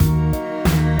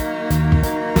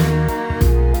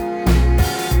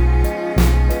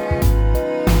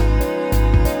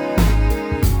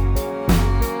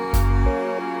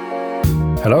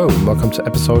welcome to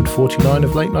episode 49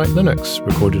 of Late Night Linux,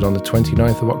 recorded on the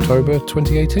 29th of October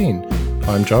 2018.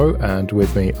 I'm Joe, and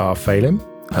with me are Phelim.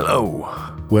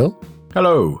 Hello. Will.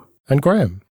 Hello. And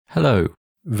Graham. Hello.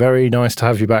 Very nice to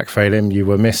have you back, Phelim. You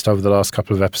were missed over the last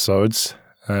couple of episodes.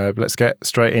 Let's get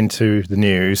straight into the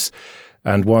news,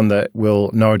 and one that will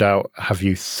no doubt have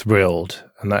you thrilled,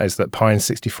 and that is that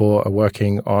Pine64 are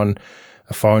working on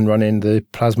a phone running the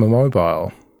Plasma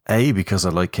Mobile. A, because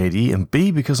I like KDE, and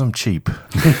B, because I'm cheap.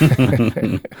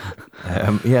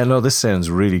 This sounds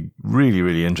really, really,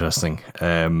 really interesting.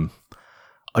 I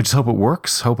just hope it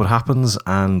works, hope it happens,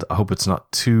 and I hope it's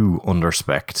not too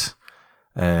under-spec'd.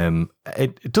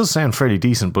 It does sound fairly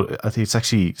decent, but I think it's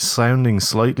actually sounding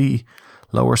slightly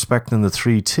lower spec than the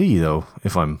 3T, though,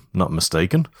 if I'm not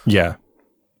mistaken. Yeah,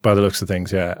 by the looks of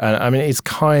things, yeah. And I mean, it's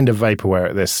kind of vaporware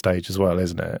at this stage as well,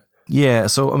 isn't it? Yeah,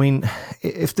 so I mean,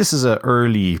 if this is an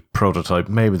early prototype,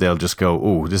 maybe they'll just go,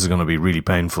 oh, this is going to be really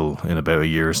painful in about a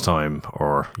year's time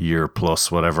or year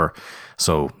plus, whatever.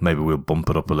 So maybe we'll bump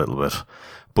it up a little bit.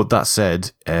 But that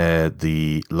said,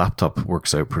 the laptop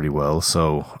works out pretty well.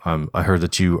 So I heard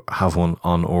that you have one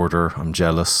on order. I'm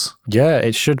jealous. Yeah,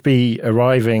 it should be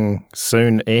arriving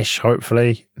soon-ish,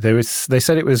 hopefully. They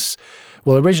said it was...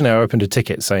 Well, originally I opened a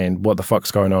ticket saying, what the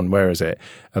fuck's going on? Where is it?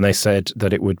 And they said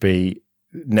that it would be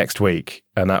next week,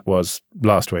 and that was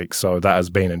last week, so that has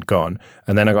been and gone.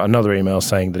 And then I got another email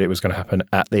saying that it was going to happen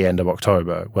at the end of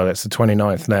October. Well, it's the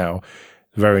 29th now,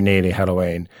 very nearly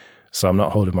Halloween, so I'm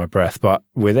not holding my breath. But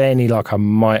with any luck, I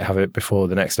might have it before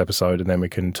the next episode, and then we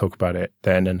can talk about it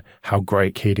then and how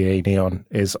great KDE Neon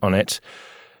is on it.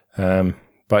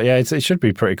 But yeah, it should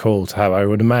be pretty cool to have. I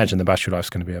would imagine the battery life's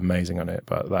going to be amazing on it,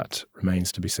 but that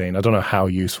remains to be seen. I don't know how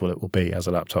useful it will be as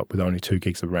a laptop with only 2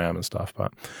 gigs of RAM and stuff,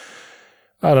 but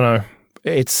I don't know.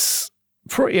 It's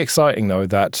pretty exciting, though,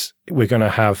 that we're going to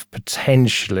have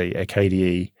potentially a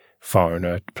KDE phone,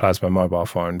 a Plasma mobile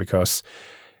phone, because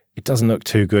it doesn't look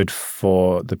too good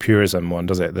for the Purism one,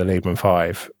 does it? The Librem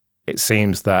 5. It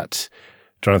seems that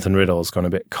Jonathan Riddle's gone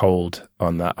a bit cold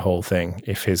on that whole thing,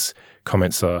 if his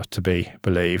comments are to be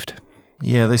believed.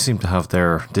 Yeah, they seem to have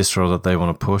their distro that they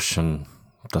want to push, and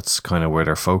that's kind of where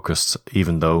they're focused,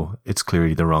 even though it's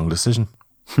clearly the wrong decision.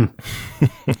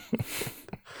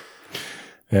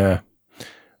 Yeah.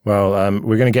 Well,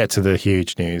 we're going to get to the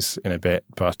huge news in a bit,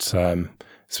 but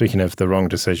speaking of the wrong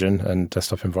decision and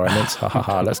desktop environments,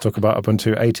 let's talk about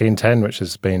Ubuntu 18.10, which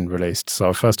has been released.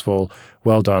 So first of all,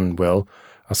 well done, Will.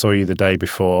 I saw you the day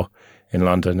before in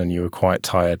London and you were quite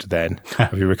tired then.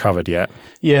 Have you recovered yet?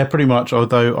 Yeah, pretty much,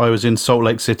 although I was in Salt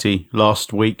Lake City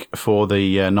last week for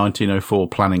the 1904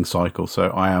 planning cycle, so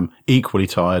I am equally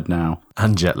tired now.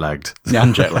 And jet-lagged.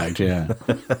 And jet-lagged, yeah.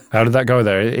 How did that go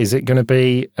there? Is it going to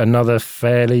be another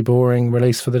fairly boring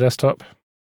release for the desktop?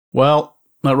 Well,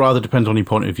 that rather depends on your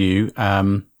point of view.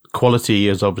 Quality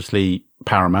is obviously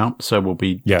paramount, so we'll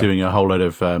be doing a whole load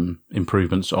of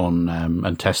improvements on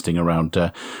and testing around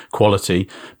quality.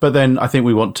 But then I think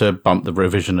we want to bump the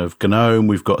revision of GNOME.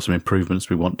 We've got some improvements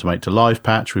we want to make to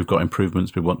LivePatch. We've got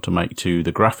improvements we want to make to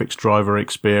the graphics driver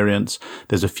experience.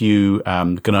 There's a few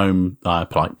GNOME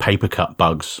like paper cut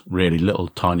bugs, really little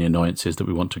tiny annoyances that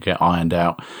we want to get ironed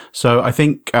out. So I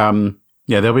think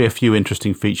there'll be a few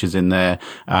interesting features in there.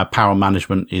 Power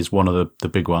management is one of the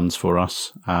big ones for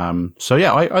us. I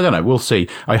don't know. We'll see.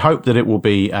 I hope that it will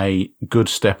be a good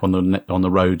step on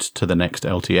the road to the next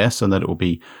LTS, and that it will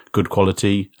be good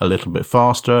quality, a little bit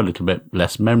faster, a little bit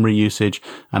less memory usage,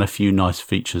 and a few nice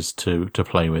features to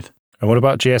play with. And what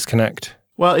about GS Connect?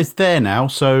 Well, it's there now.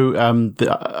 So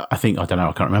I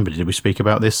can't remember. Did we speak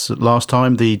about this last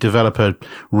time? The developer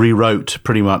rewrote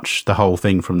pretty much the whole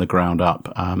thing from the ground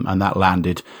up, and that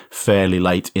landed fairly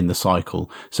late in the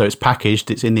cycle. So it's packaged,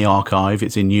 it's in the archive,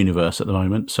 it's in Universe at the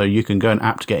moment. So you can go and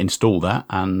apt-get install that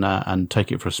and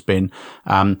take it for a spin.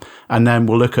 And then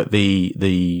we'll look at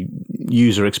the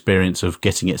user experience of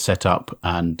getting it set up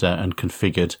and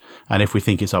configured. And if we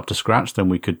think it's up to scratch, then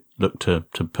we could look to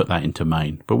put that into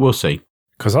main. But we'll see.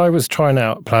 Because I was trying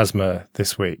out Plasma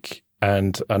this week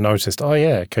and I noticed,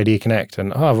 KDE Connect,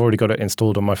 and I've already got it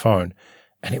installed on my phone.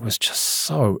 And it was just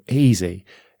so easy.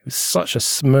 It was such a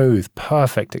smooth,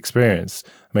 perfect experience.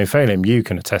 I mean, Phelim, you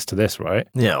can attest to this, right?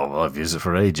 Yeah, well, I've used it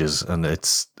for ages and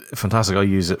it's fantastic. I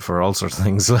use it for all sorts of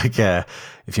things. Like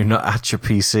if you're not at your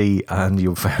PC and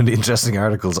you've found interesting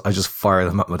articles, I just fire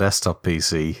them at my desktop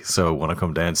PC. So when I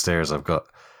come downstairs, I've got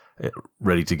it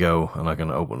ready to go and I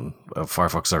can open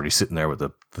Firefox is already sitting there with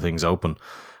the things open,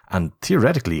 and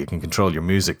theoretically you can control your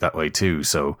music that way too,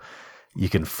 so you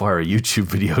can fire a YouTube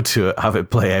video to it, have it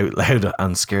play out loud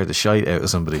and scare the shite out of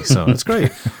somebody, so it's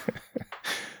great.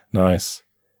 Nice.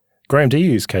 Graham, do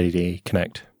you use KDE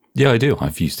Connect? Yeah, I do.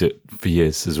 I've used it for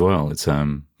years as well. It's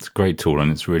a great tool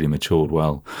and it's really matured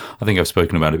well. I think I've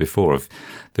spoken about it before.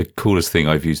 The coolest thing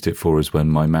I've used it for is when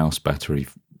my mouse battery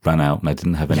ran out and I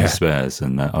didn't have any spares,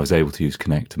 and I was able to use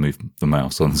Kinect to move the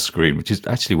mouse on the screen, which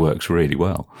actually works really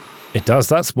well. It does.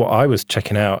 That's what I was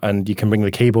checking out, and you can bring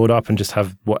the keyboard up and just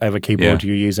have whatever keyboard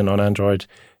you're using on Android.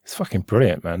 It's fucking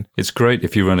brilliant, man. It's great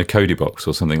if you run a Kodi box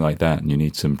or something like that and you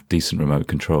need some decent remote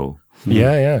control.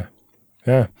 Yeah.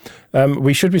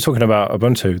 We should be talking about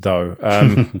Ubuntu, though.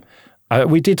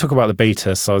 We did talk about the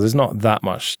beta, so there's not that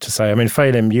much to say. I mean,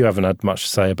 Phelim, you haven't had much to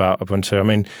say about Ubuntu. I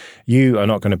mean, you are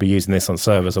not going to be using this on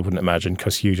servers, I wouldn't imagine,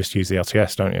 because you just use the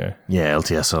LTS, don't you? Yeah,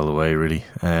 LTS all the way, really.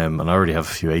 And I already have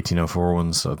a few 1804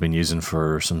 ones I've been using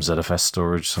for some ZFS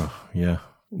storage, so yeah.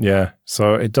 Yeah,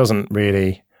 so it doesn't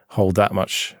really hold that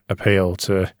much appeal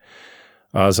to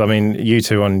us. I mean, you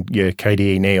two on your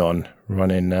KDE Neon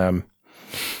running...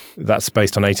 that's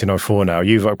based on 1804 now.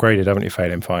 You've upgraded, haven't you,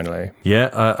 Phelim, finally? Yeah,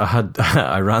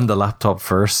 I ran the laptop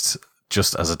first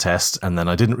just as a test, and then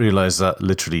I didn't realize that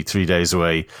literally 3 days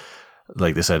away,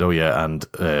 like they said, and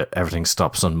everything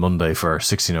stops on Monday for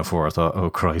 1604. I thought, oh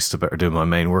Christ, I better do my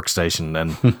main workstation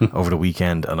then over the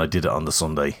weekend, and I did it on the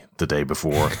Sunday, the day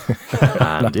before.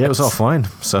 And it was all fine.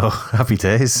 So happy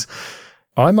days.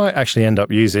 I might actually end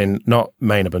up using not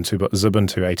main Ubuntu, but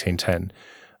Xubuntu 1810.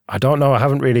 I don't know. I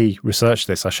haven't really researched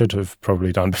this. I should have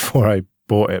probably done before I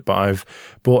bought it, but I've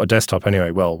bought a desktop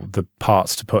anyway. Well, the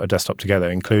parts to put a desktop together,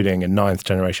 including a 9th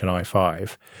generation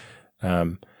i5.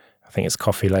 I think it's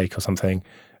Coffee Lake or something,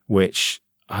 which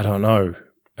I don't know.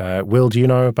 Will, do you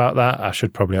know about that? I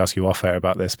should probably ask you off air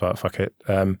about this, but fuck it.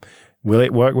 Will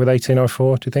it work with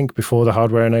 1804, do you think, before the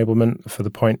hardware enablement for the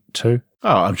Point 2?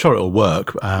 Oh, I'm sure it'll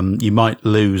work. You might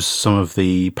lose some of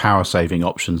the power saving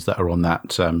options that are on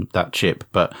that chip,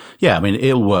 but yeah, I mean,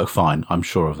 it'll work fine. I'm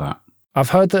sure of that.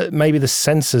 I've heard that maybe the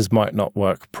sensors might not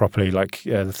work properly, like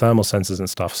the thermal sensors and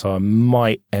stuff, so I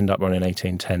might end up running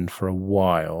 1810 for a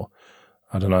while.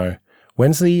 I don't know.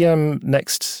 When's the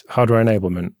next hardware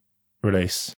enablement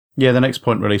release? Yeah, the next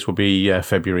Point release will be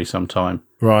February sometime.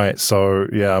 Right, so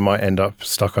yeah, I might end up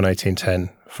stuck on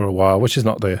 1810 for a while, which is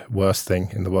not the worst thing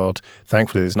in the world.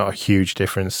 Thankfully, there's not a huge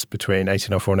difference between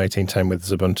 1804 and 1810 with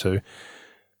Xubuntu.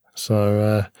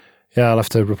 So yeah, I'll have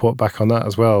to report back on that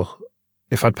as well.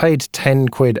 If I'd paid 10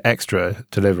 quid extra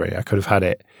delivery, I could have had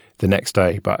it the next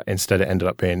day, but instead it ended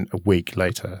up being a week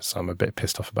later. So I'm a bit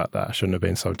pissed off about that. I shouldn't have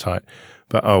been so tight.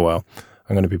 But oh well,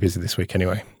 I'm going to be busy this week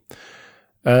anyway.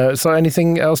 So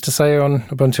anything else to say on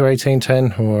Ubuntu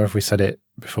 18.10, or have we said it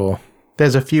before?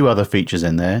 There's a few other features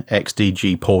in there,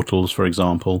 XDG portals, for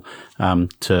example,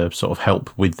 to sort of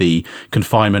help with the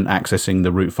confinement accessing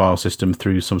the root file system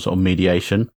through some sort of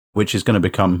mediation, which is going to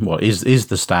become, is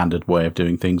the standard way of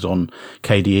doing things on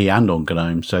KDE and on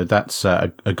GNOME. So that's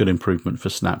a good improvement for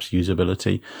Snap's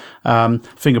usability.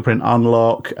 Fingerprint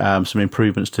unlock, some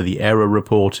improvements to the error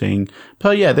reporting.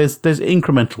 But yeah, there's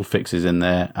incremental fixes in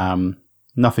there.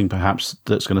 Nothing perhaps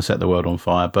that's going to set the world on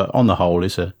fire, but on the whole,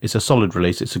 it's a solid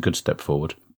release. It's a good step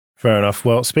forward. Fair enough.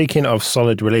 Well, speaking of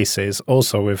solid releases,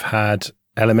 also we've had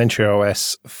Elementary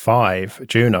OS 5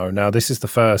 Juno. Now, this is the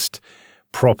first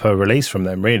proper release from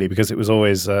them, really, because it was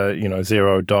always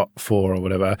 0.4 or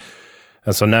whatever.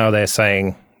 And so now they're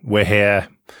saying, we're here,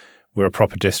 we're a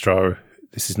proper distro.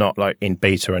 This is not like in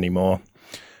beta anymore.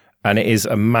 And it is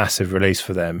a massive release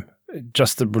for them.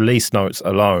 Just the release notes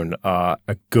alone are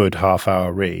a good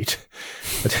half-hour read.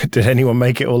 Did anyone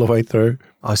make it all the way through?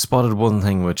 I spotted one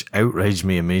thing which outraged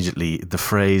me immediately. The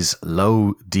phrase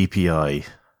low DPI.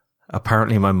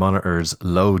 Apparently my monitor's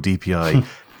low DPI.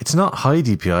 It's not high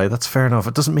DPI, that's fair enough.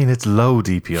 It doesn't mean it's low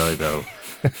DPI though.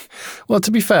 Well, to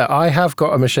be fair, I have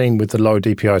got a machine with the low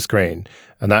DPI screen,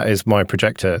 and that is my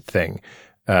projector thing.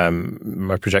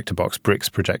 My projector box, Brix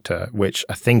projector, which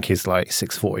I think is like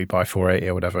 640 by 480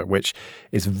 or whatever, which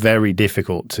is very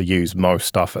difficult to use most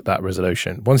stuff at that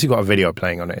resolution. Once you've got a video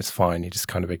playing on it, it's fine. You just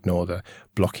kind of ignore the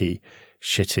blocky,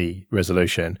 shitty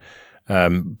resolution.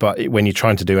 But when you're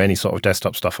trying to do any sort of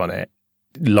desktop stuff on it,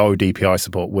 low DPI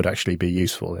support would actually be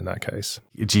useful in that case.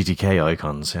 GTK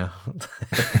icons, yeah.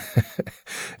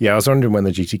 Yeah, I was wondering when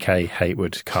the GTK hate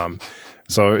would come.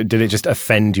 So did it just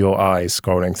offend your eyes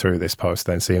scrolling through this post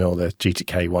then, seeing all the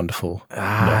GTK wonderful?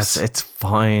 It's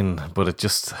fine, but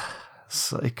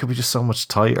it could be just so much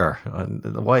tighter.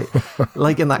 Why,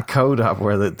 like in that code app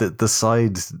where the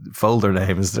side folder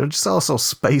names, they're just all so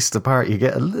spaced apart. You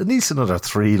get at least another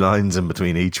 3 lines in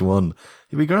between each one.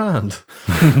 You'd be grand.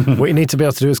 What you need to be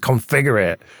able to do is configure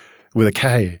it with a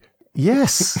K.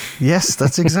 Yes,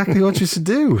 that's exactly what you should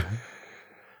do.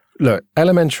 Look,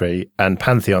 Elementary and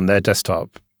Pantheon, their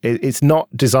desktop, It's not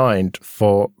designed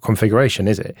for configuration,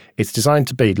 is it? It's designed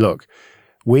to be, look,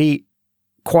 we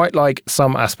quite like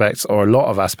some aspects or a lot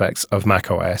of aspects of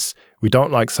macOS. We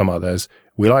don't like some others.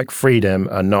 We like freedom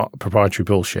and not proprietary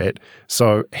bullshit.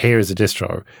 So here is a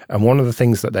distro. And one of the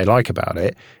things that they like about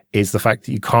it is the fact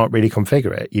that you can't really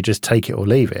configure it. You just take it or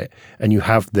leave it. And you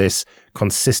have this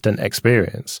consistent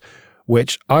experience,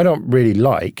 which I don't really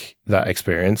like that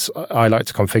experience. I like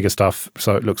to configure stuff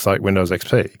so it looks like Windows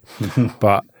XP.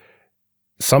 But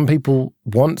some people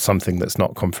want something that's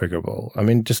not configurable. I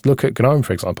mean, just look at GNOME,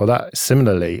 for example. That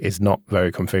similarly is not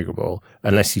very configurable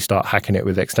unless you start hacking it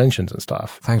with extensions and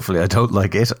stuff. Thankfully, I don't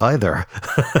like it either.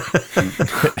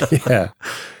 Yeah.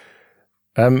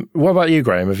 What about you,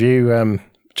 Graham? Have you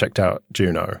checked out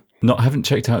Juno? No, I haven't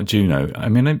checked out Juno. I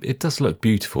mean, it does look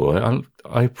beautiful.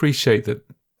 I appreciate that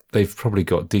they've probably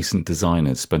got decent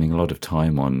designers spending a lot of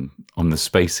time on the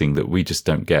spacing that we just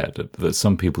don't get, that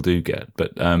some people do get.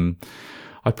 But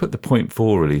I put the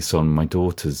 0.4 release on my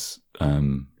daughter's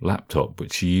laptop,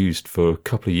 which she used for a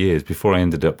couple of years before I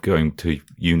ended up going to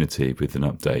Unity with an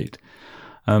update.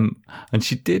 And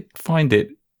she did find it,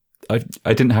 I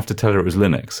didn't have to tell her it was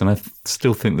Linux, and I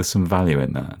still think there's some value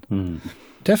in that.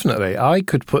 Definitely. I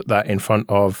could put that in front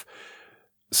of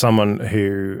someone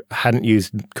who hadn't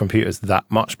used computers that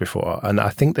much before, and I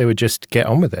think they would just get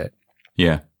on with it.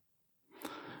 Yeah.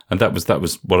 And that was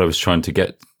what I was trying to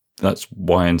get. That's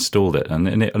why I installed it, and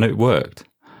it worked.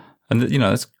 And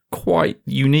it's quite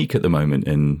unique at the moment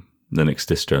in Linux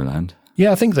distro land.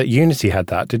 Yeah, I think that Unity had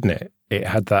that, didn't it? It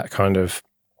had that kind of,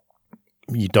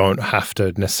 you don't have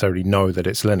to necessarily know that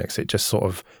it's Linux. It just sort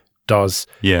of does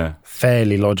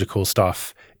fairly logical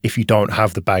stuff if you don't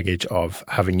have the baggage of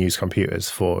having used computers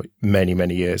for many,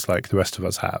 many years like the rest of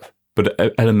us have. But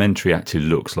Elementary actually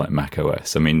looks like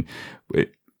macOS. I mean,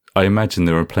 I imagine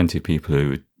there are plenty of people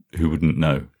who wouldn't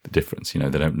know the difference. They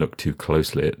don't look too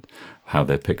closely at how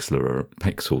their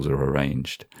pixels are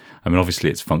arranged. I mean, obviously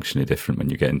it's functionally different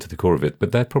when you get into the core of it,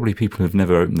 but they're probably people who've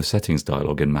never opened the settings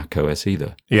dialog in macOS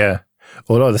either. Yeah.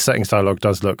 Although the settings dialog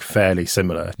does look fairly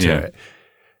similar to it.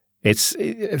 It's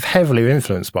heavily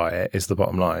influenced by it, is the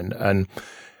bottom line. And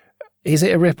is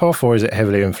it a rip-off or is it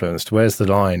heavily influenced? Where's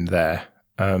the line there?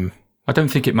 I don't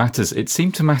think it matters. It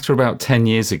seemed to matter about 10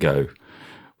 years ago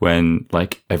when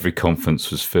every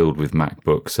conference was filled with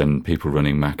MacBooks and people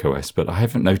running macOS, but I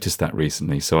haven't noticed that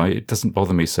recently. So it doesn't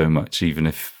bother me so much, even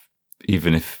if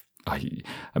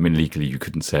I mean, legally you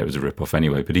couldn't say it was a rip-off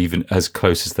anyway, but even as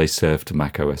close as they serve to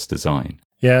macOS design.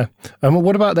 Yeah. And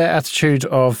what about their attitude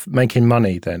of making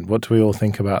money then? What do we all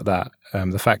think about that?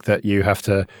 The fact that you have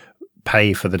to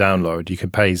pay for the download. You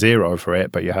can pay $0 for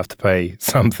it, but you have to pay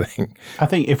something. I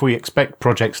think if we expect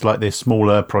projects like this,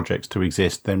 smaller projects to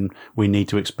exist, then we need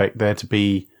to expect it to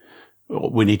be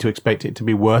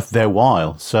worth their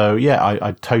while. So yeah,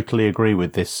 I totally agree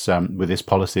with this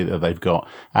policy that they've got.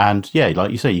 And yeah,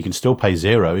 like you say, you can still pay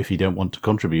 $0 if you don't want to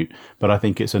contribute, but I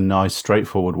think it's a nice,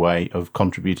 straightforward way of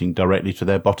contributing directly to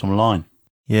their bottom line.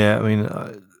 Yeah, I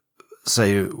mean,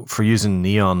 say for using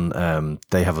Neon,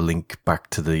 they have a link back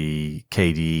to the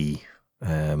KDE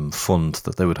fund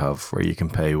that they would have where you can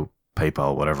pay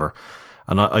PayPal, whatever.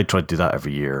 And I try to do that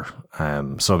every year.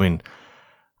 So, I mean,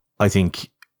 I think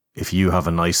if you have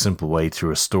a nice, simple way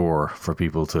through a store for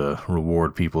people to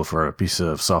reward people for a piece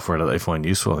of software that they find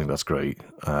useful, I think that's great.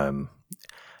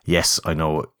 Yes, I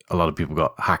know a lot of people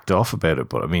got hacked off about it,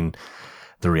 but I mean,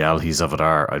 the realities of it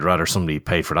are, I'd rather somebody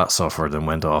paid for that software than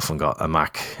went off and got a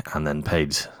Mac and then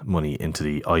paid money into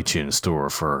the iTunes store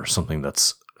for something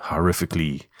that's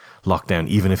horrifically locked down.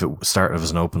 Even if it started as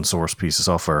an open source piece of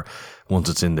software, once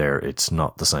it's in there, it's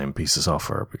not the same piece of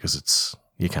software because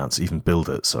you can't even build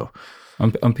it. So,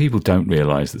 and people don't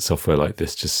realise that software like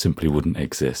this just simply wouldn't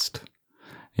exist.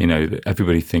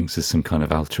 Everybody thinks there's some kind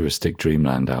of altruistic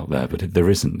dreamland out there, but there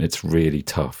isn't. It's really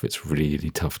tough. It's really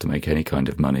tough to make any kind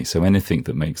of money. So anything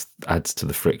that adds to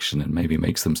the friction and maybe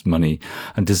makes them money.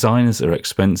 And designers are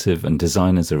expensive, and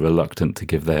designers are reluctant to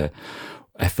give their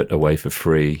effort away for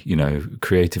free.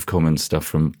 Creative Commons stuff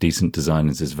from decent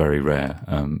designers is very rare,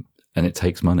 and it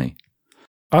takes money.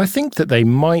 I think that they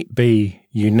might be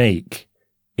unique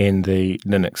in the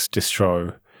Linux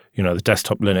distro, the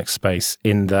desktop Linux space,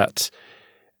 in that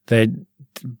they're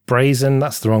brazen.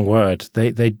 That's the wrong word.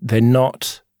 They're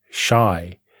not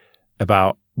shy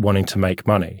about wanting to make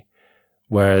money.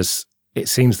 Whereas it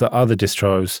seems that other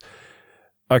distros,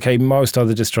 most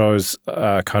other distros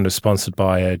are kind of sponsored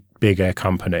by a bigger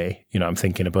company. I'm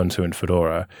thinking Ubuntu and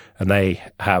Fedora, and they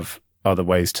have other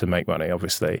ways to make money,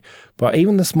 obviously. But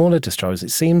even the smaller distros,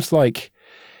 it seems like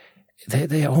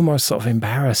they're almost sort of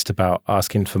embarrassed about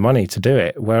asking for money to do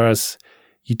it. Whereas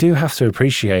you do have to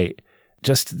appreciate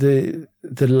just the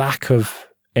lack of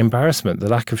embarrassment, the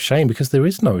lack of shame, because there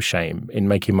is no shame in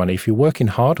making money. If you're working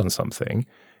hard on something,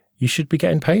 you should be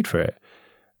getting paid for it.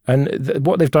 And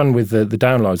what they've done with the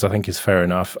downloads, I think, is fair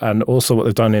enough. And also what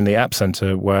they've done in the App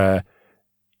Center, where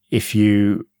if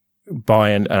you buy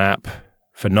an app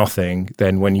for nothing,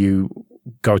 then when you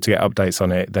go to get updates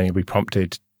on it, then you'll be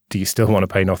prompted, do you still want to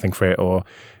pay nothing for it, or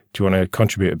do you want to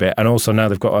contribute a bit? And also now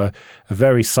they've got a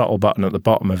very subtle button at the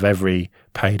bottom of every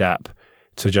paid app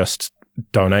to just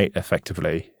donate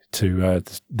effectively to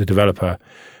the developer,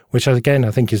 which again,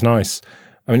 I think is nice.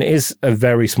 I mean, it is a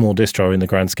very small distro in the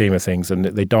grand scheme of things, and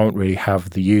they don't really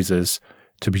have the users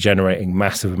to be generating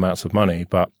massive amounts of money.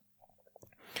 But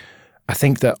I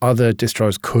think that other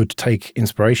distros could take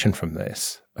inspiration from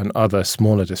this, and other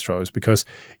smaller distros, because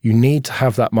you need to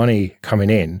have that money coming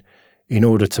in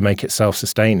order to make it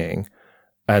self-sustaining.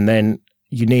 And then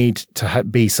you need to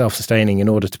be self-sustaining in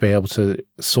order to be able to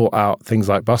sort out things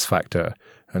like bus factor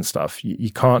and stuff.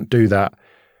 You can't do that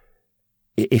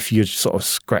if you're sort of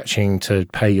scratching to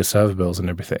pay your server bills and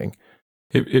everything.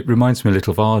 It reminds me a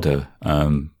little of Arda,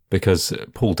 because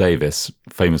Paul Davis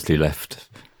famously left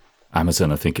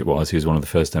Amazon, I think it was. He was one of the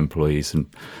first employees and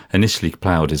initially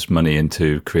ploughed his money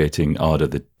into creating Arda,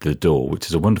 the door, which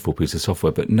is a wonderful piece of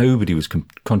software, but nobody was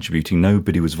contributing.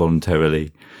 Nobody was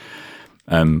voluntarily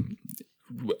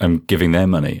giving their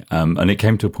money. And it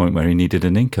came to a point where he needed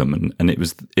an income. And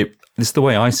it's the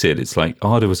way I see it. It's like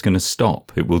Arda was going to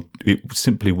stop. It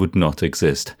simply would not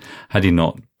exist had he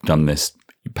not done this.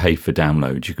 You pay for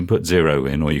download. You can put $0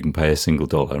 in, or you can pay a single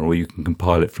 $1, or you can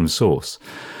compile it from source.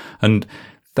 And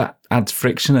that adds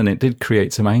friction, and it did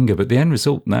create some anger. But the end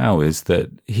result now is that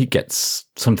he gets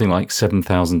something like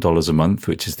 $7,000 a month,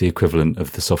 which is the equivalent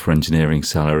of the software engineering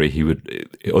salary he would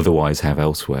otherwise have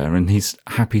elsewhere. And he's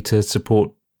happy to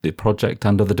support the project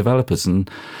and other developers.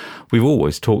 And we've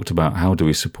always talked about how do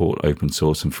we support open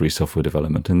source and free software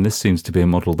development. And this seems to be a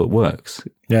model that works.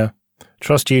 Yeah.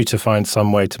 Trust you to find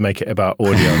some way to make it about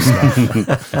audio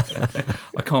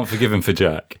stuff. I can't forgive him for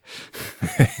Jack.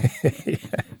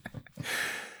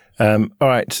 All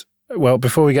right. Well,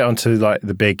 before we get on to like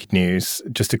the big news,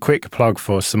 just a quick plug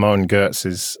for Simone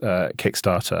Gertz's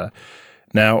Kickstarter.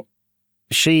 Now,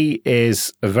 she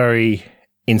is a very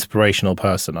inspirational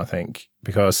person, I think,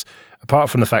 because apart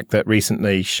from the fact that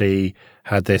recently she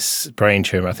had this brain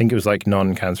tumor, I think it was like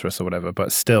non-cancerous or whatever,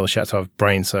 but still she had to have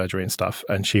brain surgery and stuff.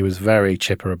 And she was very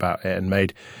chipper about it and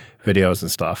made videos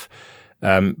and stuff.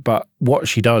 But what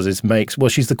she does is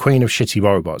she's the queen of shitty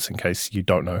robots, in case you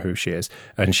don't know who she is.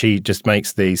 And she just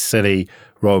makes these silly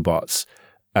robots.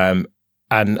 And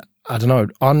I don't know,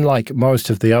 unlike most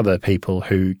of the other people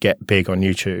who get big on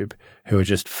YouTube, who are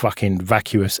just fucking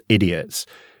vacuous idiots,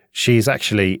 she's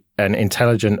actually an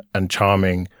intelligent and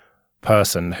charming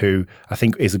person who I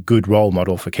think is a good role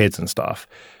model for kids and stuff.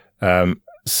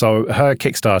 So her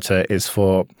Kickstarter is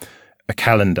for a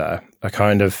calendar,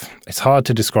 it's hard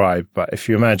to describe, but if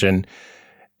you imagine,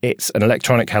 it's an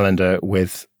electronic calendar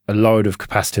with a load of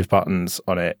capacitive buttons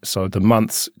on it. So the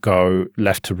months go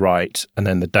left to right, and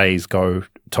then the days go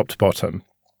top to bottom.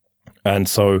 And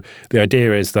so the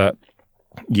idea is that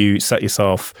you set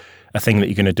yourself a thing that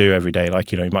you're going to do every day.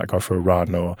 Like, you might go for a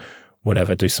run or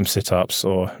whatever, do some sit-ups,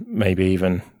 or maybe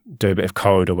even do a bit of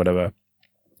code or whatever.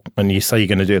 And you say you're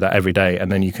going to do that every day,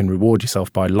 and then you can reward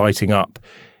yourself by lighting up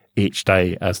each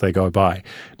day as they go by.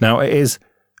 Now, it is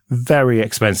very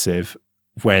expensive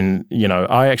when,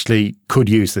 I actually could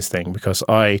use this thing because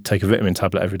I take a vitamin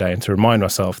tablet every day, and to remind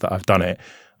myself that I've done it,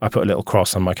 I put a little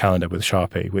cross on my calendar with a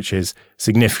Sharpie, which is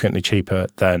significantly cheaper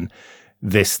than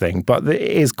this thing. But it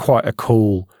is quite a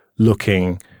cool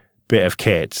looking bit of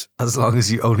kit. As long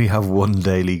as you only have one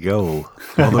daily goal.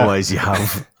 Otherwise you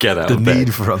have the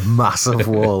need for a massive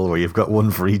wall where you've got one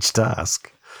for each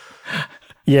task.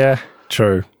 Yeah,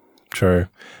 true.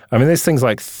 I mean, this thing's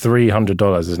like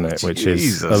 $300, isn't it? Which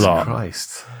is a lot.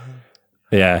 Christ.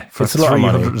 Yeah, for it's a lot of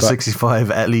money. 365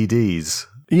 LEDs.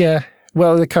 Yeah,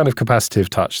 well, they're kind of capacitive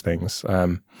touch things.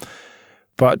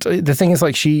 But the thing is,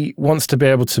 like, she wants to be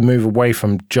able to move away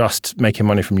from just making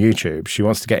money from YouTube. She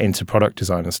wants to get into product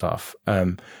design and stuff,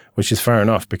 which is fair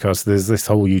enough because there's this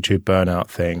whole YouTube burnout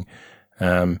thing.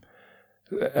 And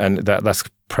that's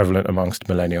prevalent amongst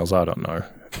millennials. I don't know.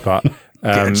 But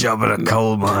get a job at a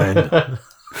coal mine.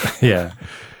 Yeah.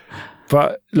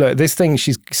 But look, this thing,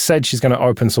 she said she's going to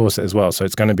open source it as well. So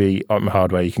it's going to be open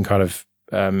hardware. You can kind of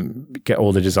get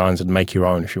all the designs and make your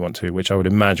own if you want to, which I would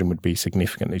imagine would be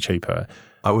significantly cheaper.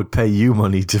 I would pay you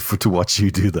money to watch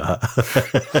you do that.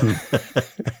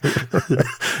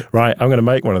 Right, I'm going to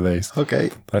make one of these. Okay.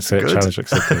 That's it. Good. Challenge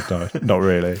accepted. No, not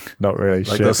really. Like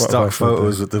shit, those stock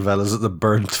photos with the fellas with the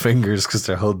burnt fingers because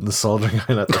they're holding the soldering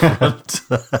iron at the front.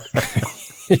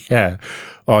 Yeah.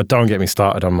 Oh, don't get me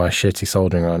started on my shitty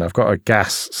soldering iron. I've got a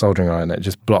gas soldering iron that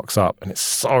just blocks up, and it's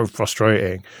so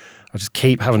frustrating. I just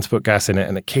keep having to put gas in it,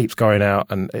 and it keeps going out,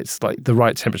 and it's like the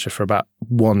right temperature for about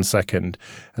 1 second,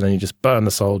 and then you just burn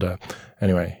the solder.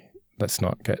 Anyway, let's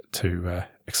not get too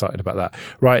excited about that.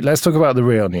 Right, let's talk about the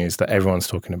real news that everyone's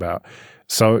talking about.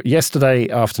 So yesterday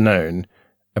afternoon,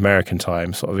 American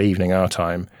time, sort of evening our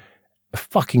time, a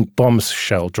fucking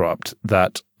bombshell dropped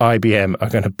that IBM are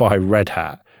going to buy Red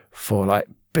Hat for like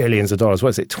billions of dollars. What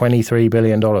is it, $23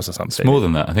 billion or something? It's more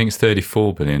than that. I think it's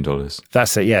 $34 billion.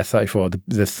 That's it, yeah, 34.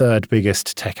 The third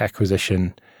biggest tech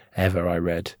acquisition ever, I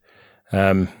read.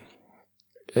 And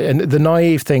the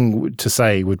naive thing to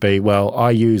say would be, well,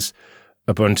 I use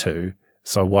Ubuntu,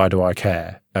 so why do I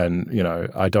care? And,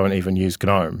 I don't even use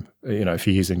GNOME, if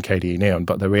you're using KDE Neon.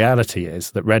 But the reality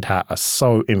is that Red Hat are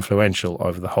so influential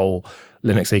over the whole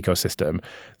Linux ecosystem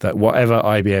that whatever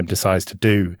IBM decides to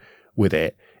do with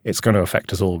it, it's going to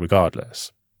affect us all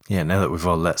regardless. Yeah, now that we've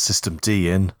all let System D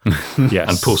in. Yes.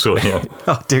 And Paul Sawyer.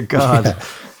 Oh, dear God. Yeah.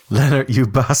 Leonard, you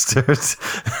bastard.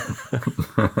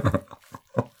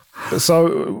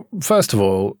 So, first of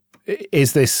all,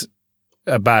 is this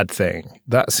a bad thing?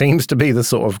 That seems to be the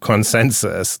sort of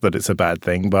consensus that it's a bad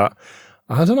thing, but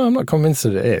I don't know, I'm not convinced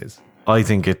that it is. I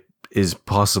think it is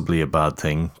possibly a bad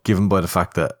thing, given by the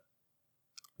fact that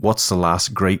what's the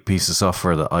last great piece of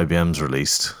software that IBM's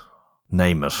released?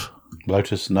 Name it.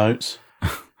 Lotus Notes.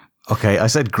 Okay, I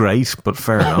said great, but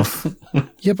fair enough.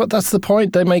 Yeah, but that's the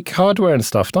point. They make hardware and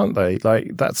stuff, don't they?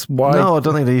 Like, that's why... No, I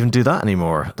don't think they even do that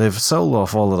anymore. They've sold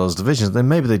off all of those divisions. Then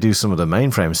maybe they do some of the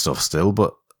mainframe stuff still,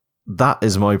 but that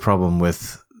is my problem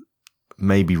with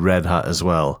maybe Red Hat as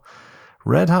well.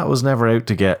 Red Hat was never out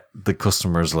to get the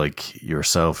customers like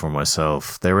yourself or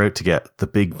myself. They were out to get the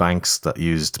big banks that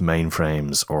used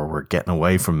mainframes or were getting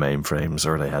away from mainframes,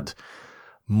 or they had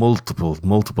multiple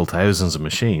thousands of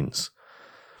machines.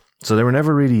 So they were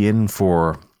never really in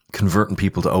for converting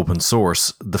people to open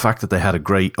source. The fact that they had a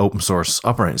great open source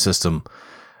operating system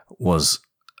was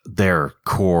their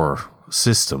core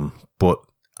system, but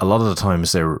a lot of the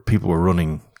times people were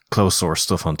running closed source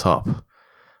stuff on top,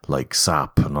 like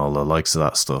SAP and all the likes of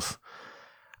that stuff.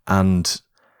 And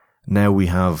now we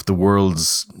have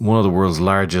one of the world's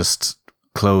largest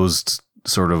closed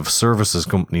sort of services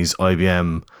companies,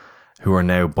 IBM, who are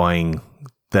now buying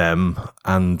them,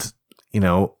 and,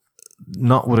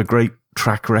 not with a great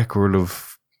track record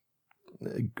of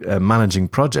managing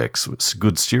projects with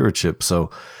good stewardship.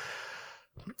 So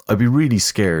I'd be really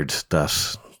scared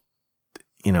that,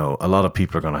 a lot of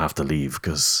people are going to have to leave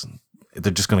because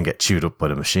they're just going to get chewed up by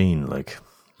the machine. Like,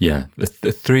 yeah,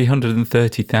 the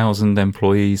 330,000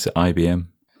 employees at IBM.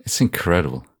 It's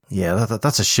incredible. Yeah,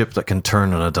 that's a ship that can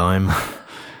turn on a dime.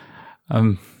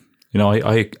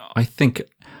 I think,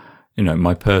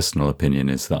 my personal opinion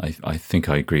is that I think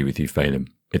I agree with you, Phelim.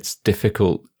 It's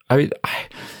difficult.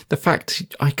 The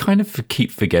fact I kind of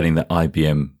keep forgetting that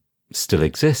IBM still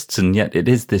exists, and yet it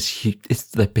is it's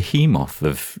the behemoth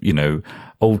of,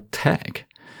 old tech.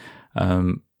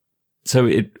 So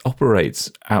it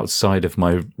operates outside of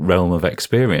my realm of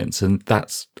experience, and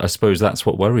I suppose that's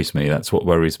what worries me. That's what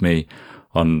worries me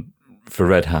for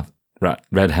Red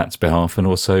Hat's behalf, and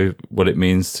also what it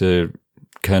means to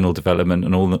kernel development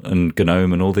and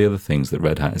GNOME and all the other things that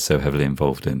Red Hat is so heavily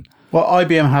involved in. Well,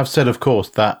 IBM have said, of course,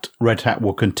 that Red Hat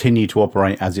will continue to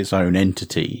operate as its own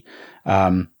entity.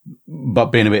 But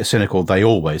being a bit cynical, they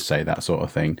always say that sort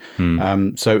of thing.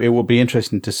 So it will be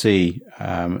interesting to see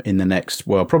in the next,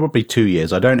 probably 2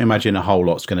 years. I don't imagine a whole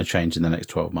lot's going to change in the next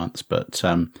 12 months, but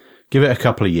give it a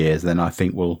couple of years, then I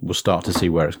think we'll start to see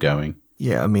where it's going.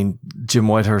 Yeah, I mean, Jim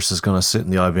Whitehurst is going to sit in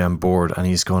the IBM board, and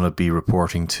he's going to be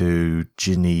reporting to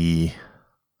Ginny,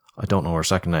 I don't know her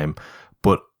second name,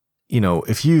 but,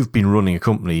 if you've been running a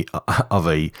company of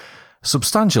a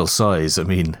substantial size, I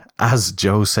mean, as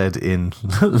Joe said in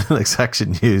Linux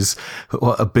Action News,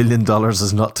 $1 billion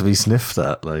is not to be sniffed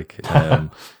at, and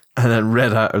then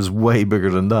Red Hat is way bigger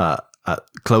than that, at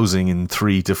closing in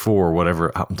 3 to 4, whatever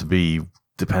it happened to be,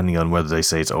 depending on whether they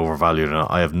say it's overvalued or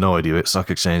not. I have no idea. It's stock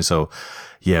exchange, so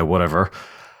yeah, whatever.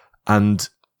 And,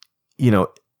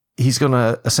 he's going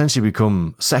to essentially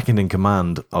become second in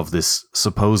command of this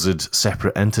supposed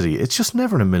separate entity. It's just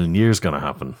never in a million years going to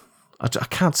happen. I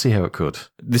can't see how it could.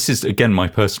 This is, again, my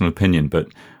personal opinion, but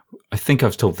I think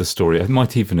I've told the story. I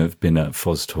might even have been at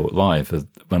FOSS Live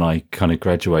when I kind of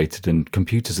graduated, and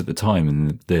computers at the time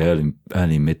in the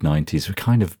early mid-90s were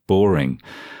kind of boring.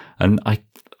 And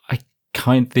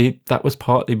that was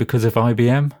partly because of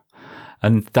IBM.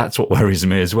 And that's what worries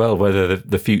me as well, whether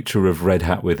the future of Red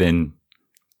Hat within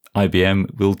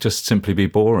IBM will just simply be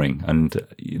boring, and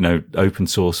open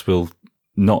source will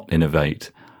not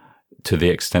innovate to the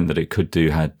extent that it could do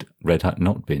had Red Hat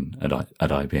not been at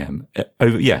IBM.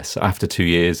 Yes, after 2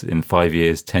 years, in 5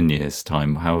 years, 10 years'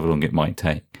 time, however long it might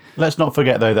take. Let's not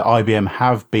forget, though, that IBM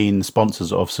have been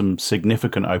sponsors of some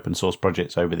significant open source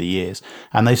projects over the years,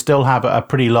 and they still have a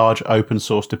pretty large open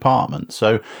source department.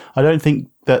 So I don't think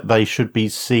that they should be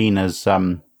seen as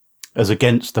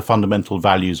against the fundamental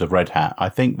values of Red Hat. I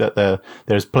think that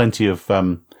there's plenty of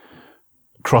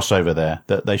crossover there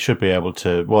that they should be able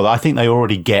to. Well, I think they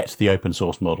already get the open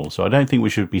source model, so I don't think we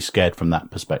should be scared from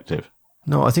that perspective.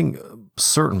 No, I think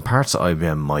certain parts of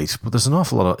IBM might, but there's an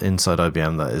awful lot inside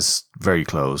IBM that is very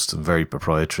closed and very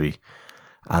proprietary.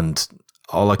 And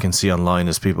all I can see online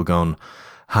is people going,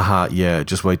 haha, yeah,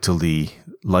 just wait till the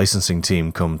licensing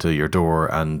team come to your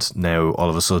door, and now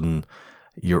all of a sudden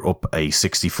you're up a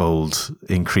 60-fold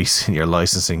increase in your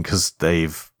licensing because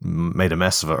they've made a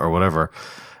mess of it or whatever.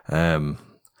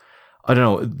 I don't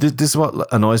know. This is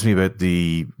what annoys me about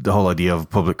the whole idea of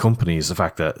public companies, the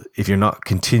fact that if you're not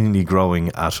continually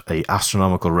growing at an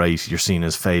astronomical rate, you're seen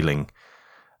as failing.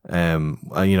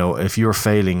 If you're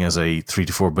failing as a $3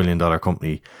 to $4 billion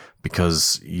company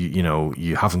because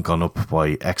you haven't gone up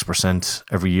by X%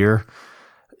 every year,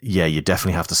 yeah, you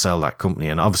definitely have to sell that company.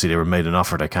 And obviously they were made an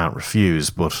offer they can't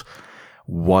refuse, but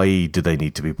why do they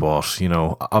need to be bought?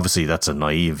 Obviously that's a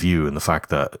naive view in the fact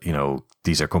that,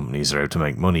 these are companies that are out to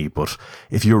make money. But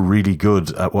if you're really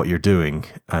good at what you're doing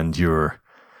and you're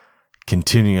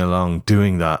continuing along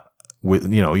doing that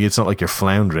with, it's not like you're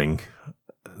floundering,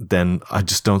 then I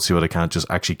just don't see why they can't just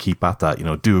actually keep at that,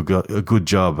 do a good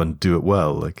job and do it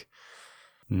well.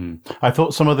 I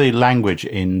thought some of the language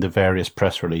in the various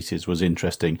press releases was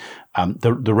interesting.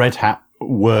 The Red Hat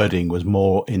wording was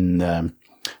more in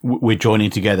we're joining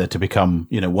together to become,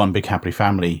 one big happy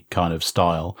family kind of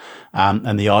style.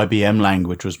 And the IBM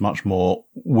language was much more,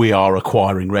 we are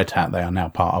acquiring Red Hat. They are now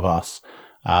part of us.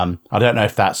 I don't know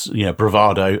if that's,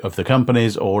 bravado of the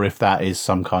companies or if that is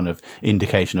some kind of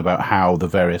indication about how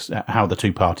the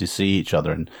two parties see each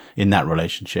other in that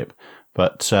relationship.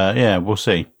 But, we'll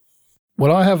see.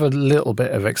 Well, I have a little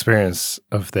bit of experience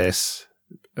of this,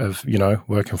 of,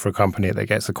 working for a company that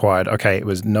gets acquired. Okay, it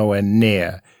was nowhere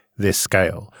near this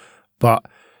scale. But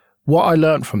what I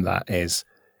learned from that is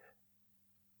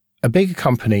a bigger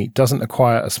company doesn't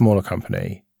acquire a smaller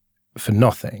company for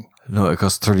nothing. No, it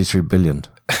cost $33 billion.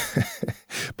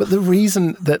 But the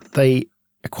reason that they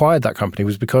acquired that company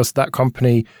was because that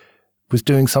company was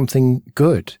doing something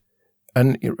good.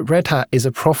 And Red Hat is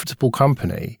a profitable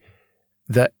company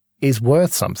that is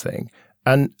worth something.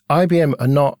 And IBM are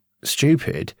not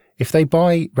stupid. If they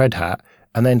buy Red Hat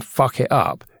and then fuck it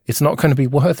up, it's not going to be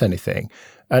worth anything.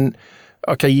 And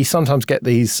okay, you sometimes get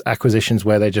these acquisitions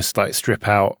where they just strip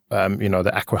out,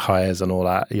 the acqui-hires and all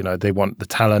that. They want the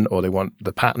talent or they want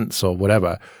the patents or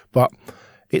whatever. But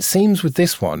it seems with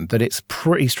this one that it's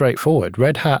pretty straightforward.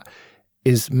 Red Hat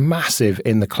is massive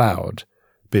in the cloud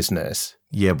business.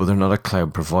 Yeah, but they're not a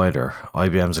cloud provider.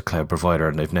 IBM's a cloud provider,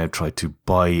 and they've now tried to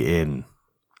buy in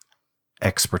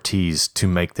expertise to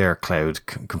make their cloud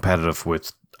competitive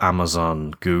with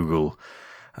Amazon, Google,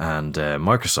 and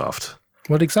Microsoft.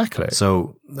 Well, exactly.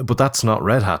 So, but that's not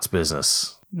Red Hat's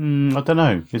business. I don't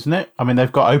know, isn't it? I mean,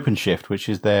 they've got OpenShift, which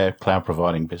is their cloud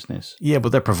providing business. Yeah,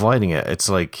 but they're providing it. It's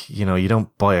like, you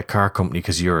don't buy a car company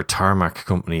because you're a tarmac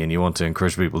company and you want to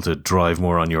encourage people to drive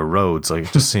more on your roads.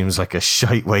 It just seems like a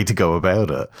shite way to go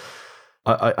about it.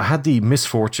 I had the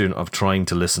misfortune of trying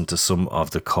to listen to some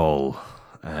of the call,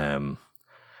 and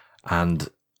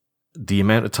the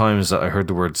amount of times that I heard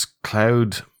the words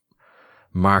cloud,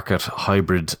 market,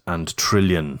 hybrid, and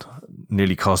trillion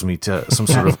nearly caused me to some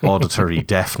sort of auditory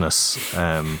deafness.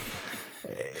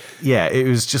 It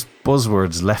was just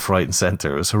buzzwords left, right, and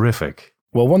center. It was horrific.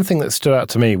 Well, one thing that stood out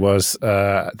to me was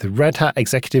the Red Hat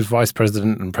Executive Vice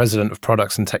President and President of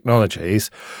Products and Technologies,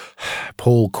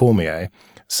 Paul Cormier,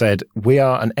 said, "We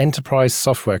are an enterprise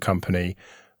software company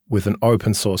with an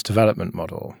open source development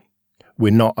model.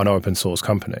 We're not an open source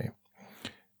company."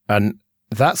 And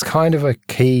that's kind of a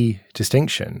key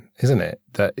distinction, isn't it?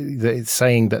 That it's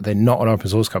saying that they're not an open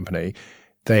source company.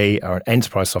 They are an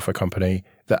enterprise software company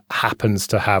that happens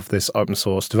to have this open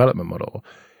source development model.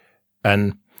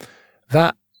 And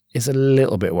that is a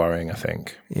little bit worrying, I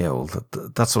think. Yeah, well,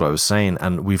 that's what I was saying.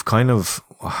 And we've kind of,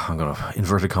 I'm going to,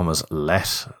 inverted commas,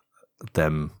 let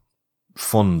them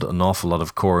fund an awful lot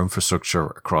of core infrastructure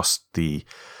across the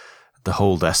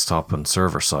whole desktop and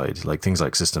server side, like things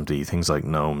like Systemd, things like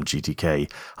GNOME, GTK.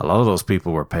 A lot of those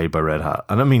people were paid by Red Hat.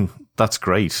 And I mean, that's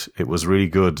great. It was really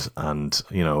good and,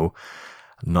 you know,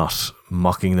 not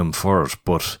mocking them for it.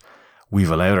 But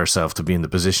we've allowed ourselves to be in the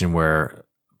position where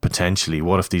potentially,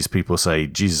 what if these people say,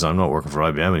 Jesus, I'm not working for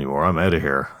IBM anymore, I'm out of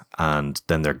here, and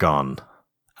then they're gone,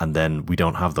 and then we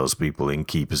don't have those people in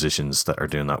key positions that are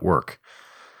doing that work.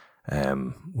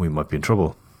 We might be in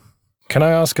trouble. Can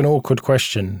I ask an awkward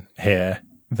question here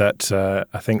that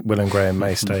I think Will and Graham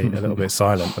may stay a little bit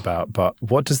silent about, but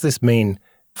what does this mean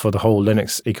for the whole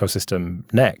Linux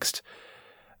ecosystem next?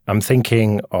 I'm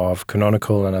thinking of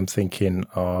Canonical and I'm thinking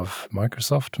of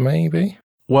Microsoft, maybe?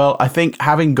 Well, I think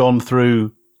having gone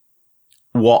through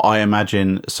what I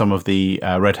imagine some of the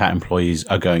Red Hat employees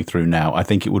are going through now, I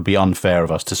think it would be unfair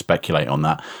of us to speculate on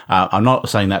that. I'm not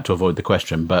saying that to avoid the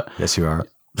question, but... Yes, you are.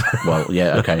 Well,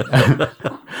 yeah, okay.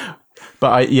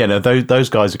 But those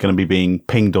guys are going to be being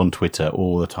pinged on Twitter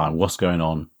all the time. What's going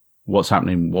on? What's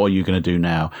happening? What are you going to do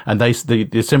now? And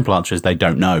the simple answer is they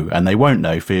don't know, and they won't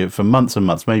know for months and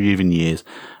months, maybe even years.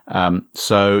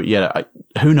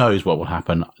 Who knows what will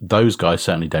happen? Those guys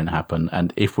certainly don't happen.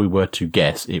 And if we were to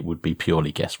guess, it would be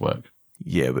purely guesswork.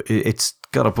 Yeah, but it's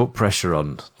got to put pressure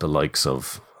on the likes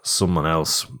of someone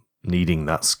else needing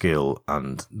that skill.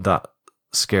 And that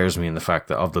scares me in the fact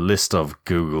that of the list of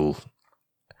Google,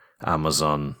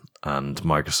 Amazon, and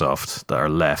Microsoft that are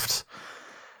left,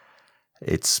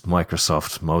 it's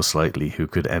Microsoft most likely who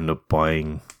could end up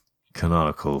buying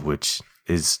Canonical, which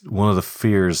is one of the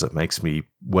fears that makes me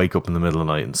wake up in the middle of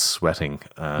the night and sweating.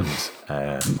 And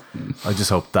I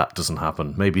just hope that doesn't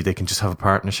happen. Maybe they can just have a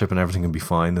partnership and everything can be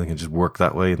fine. They can just work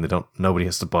that way, and nobody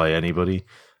has to buy anybody.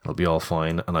 It'll be all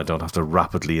fine, and I don't have to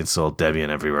rapidly install Debian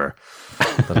everywhere.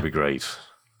 That'd be great.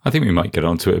 I think we might get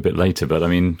onto it a bit later, but I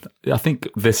mean, I think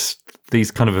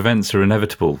these kind of events are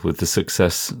inevitable with the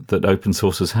success that open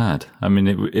source has had. I mean,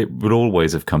 it would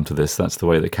always have come to this. That's the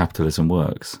way that capitalism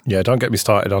works. Yeah, don't get me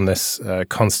started on this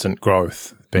constant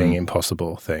growth being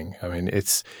impossible thing. I mean,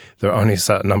 there are only a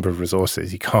certain number of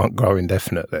resources. You can't grow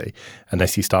indefinitely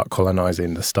unless you start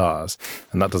colonizing the stars,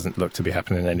 and that doesn't look to be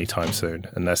happening anytime soon,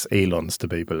 unless Elon's to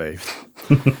be believed.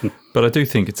 But I do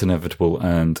think it's inevitable,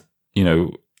 and you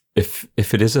know, if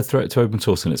it is a threat to open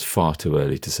source and it's far too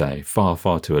early to say,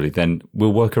 far too early, then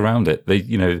we'll work around it.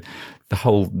 The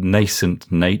whole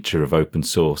nascent nature of open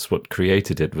source, what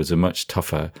created it was a much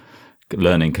tougher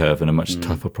learning curve and a much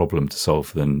tougher problem to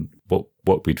solve than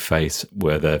what we'd face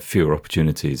where there are fewer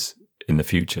opportunities in the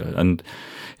future. And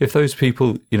if those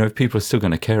people, if people are still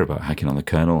going to care about hacking on the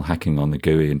kernel, hacking on the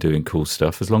GUI and doing cool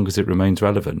stuff, as long as it remains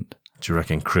relevant. Do you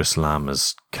reckon Chris Lamb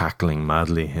is cackling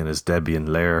madly in his Debian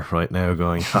lair right now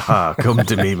going, haha, come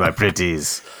to me, my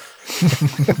pretties?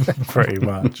 Pretty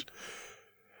much.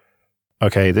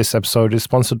 Okay, this episode is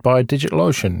sponsored by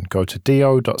DigitalOcean. Go to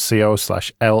do.co/LNL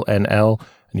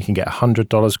and you can get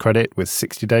 $100 credit with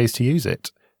 60 days to use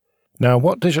it. Now,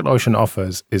 what DigitalOcean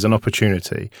offers is an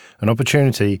opportunity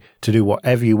to do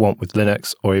whatever you want with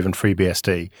Linux or even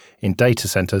FreeBSD in data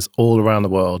centers all around the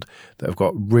world that have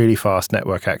got really fast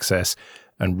network access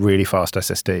and really fast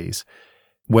SSDs.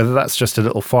 Whether that's just a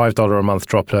little $5 a month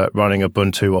droplet running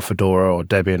Ubuntu or Fedora or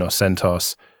Debian or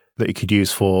CentOS that you could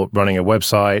use for running a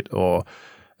website or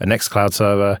a Nextcloud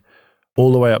server,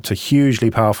 all the way up to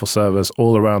hugely powerful servers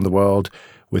all around the world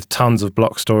with tons of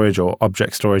block storage or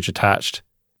object storage attached.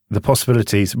 The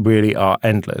possibilities really are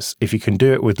endless. If you can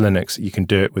do it with Linux, you can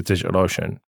do it with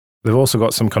DigitalOcean. They've also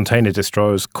got some container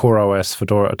distros, CoreOS,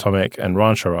 Fedora Atomic, and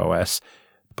Rancher OS.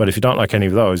 But if you don't like any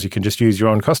of those, you can just use your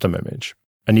own custom image.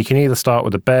 And you can either start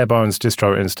with a bare bones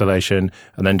distro installation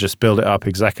and then just build it up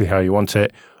exactly how you want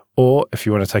it. Or if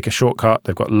you want to take a shortcut,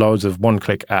 they've got loads of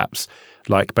one-click apps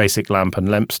like Basic LAMP and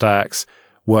LEMP stacks,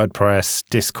 WordPress,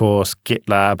 Discourse,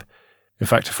 GitLab. In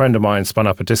fact, a friend of mine spun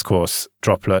up a Discourse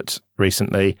droplet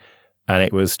recently, and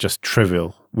it was just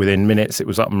trivial. Within minutes, it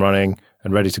was up and running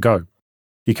and ready to go.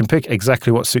 You can pick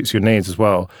exactly what suits your needs as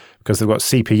well, because they've got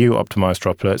CPU-optimized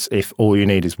droplets if all you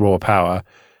need is raw power.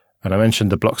 And I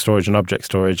mentioned the block storage and object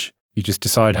storage. You just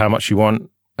decide how much you want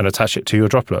and attach it to your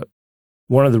droplet.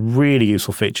 One of the really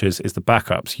useful features is the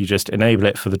backups. You just enable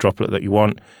it for the droplet that you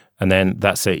want, and then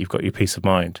that's it. You've got your peace of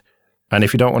mind. And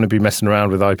if you don't want to be messing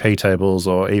around with IP tables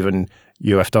or even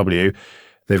UFW,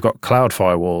 they've got cloud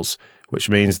firewalls, which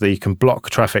means that you can block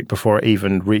traffic before it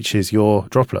even reaches your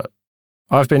droplet.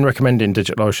 I've been recommending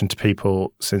DigitalOcean to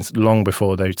people since long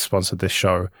before they sponsored this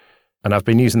show. And I've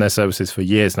been using their services for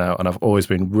years now, and I've always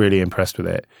been really impressed with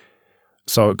it.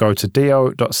 So go to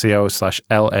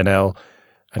do.co/LNL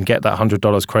and get that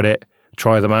 $100 credit.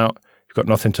 Try them out. You've got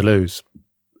nothing to lose.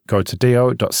 Go to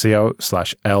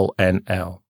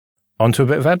do.co/LNL. On to a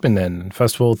bit of admin then.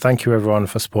 First of all, thank you everyone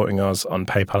for supporting us on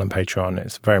PayPal and Patreon.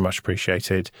 It's very much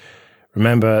appreciated.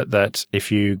 Remember that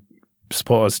if you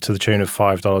support us to the tune of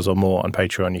 $5 or more on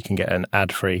Patreon, you can get an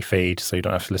ad-free feed, so you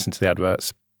don't have to listen to the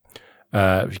adverts.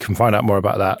 You can find out more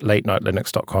about that,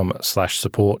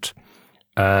 latenightlinux.com/support.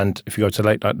 And if you go to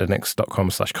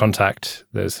latenightlinux.com/contact,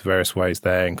 there's various ways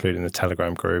there, including the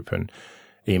Telegram group and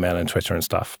email and Twitter and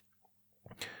stuff.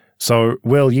 So,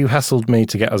 Will, you hassled me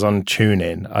to get us on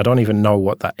TuneIn. I don't even know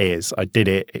what that is. I did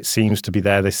it. It seems to be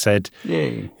there. They said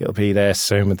it'll be there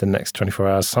soon within the next 24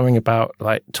 hours. Something about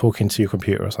like talking to your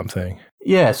computer or something.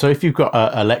 Yeah, so if you've got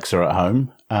Alexa at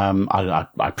home,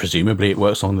 I presumably it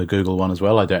works on the Google one as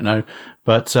well, I don't know.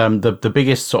 But the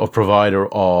biggest sort of provider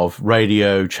of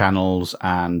radio channels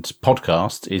and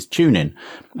podcasts is TuneIn.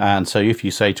 And so if you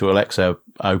say to Alexa,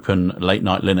 open Late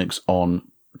Night Linux on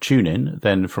TuneIn,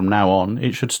 then from now on,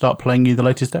 it should start playing you the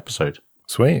latest episode.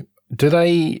 Sweet. Do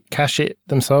they cache it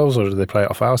themselves or do they play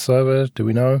it off our server? Do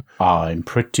we know? I'm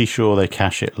pretty sure they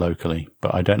cache it locally,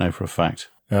 but I don't know for a fact.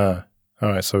 All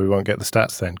right, so we won't get the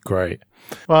stats then. Great.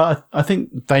 Well, I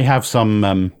think they have some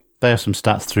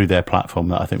stats through their platform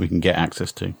that I think we can get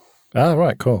access to. Ah,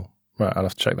 right, cool. Right, I'll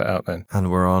have to check that out then.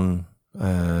 And we're on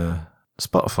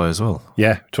Spotify as well.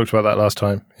 Yeah, talked about that last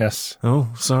time. Yes. Oh,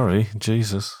 sorry.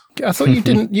 Jesus. I thought you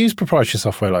didn't use proprietary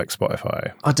software like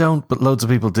Spotify. I don't, but loads of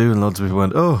people do, and loads of people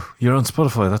went, "Oh, you're on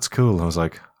Spotify. That's cool." I was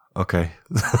like, "Okay."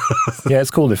 Yeah,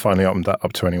 it's cool they finally opened that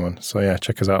up to anyone. So yeah,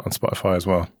 check us out on Spotify as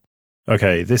well.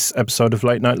 Okay, this episode of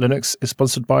Late Night Linux is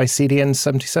sponsored by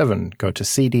CDN77. Go to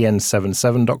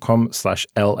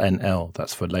cdn77.com/LNL.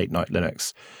 That's for Late Night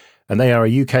Linux. And they are a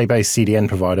UK-based CDN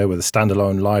provider with a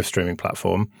standalone live streaming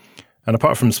platform. And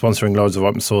apart from sponsoring loads of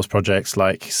open source projects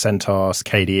like CentOS,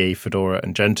 KDE, Fedora,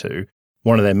 and Gentoo,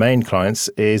 one of their main clients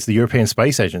is the European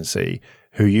Space Agency,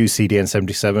 who use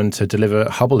CDN77 to deliver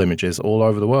Hubble images all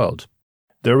over the world.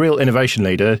 They're a real innovation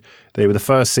leader. They were the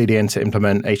first CDN to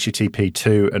implement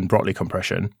HTTP2 and Brotli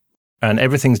compression. And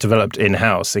everything's developed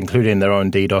in-house, including their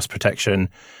own DDoS protection.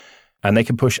 And they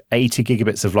can push 80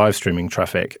 gigabits of live streaming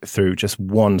traffic through just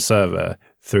one server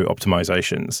through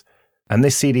optimizations. And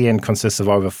this CDN consists of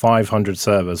over 500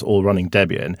 servers all running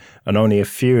Debian, and only a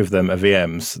few of them are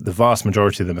VMs. The vast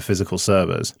majority of them are physical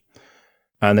servers.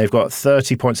 And they've got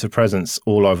 30 points of presence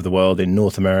all over the world in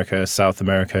North America, South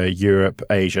America, Europe,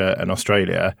 Asia, and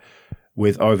Australia,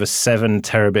 with over 7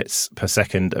 terabits per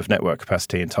second of network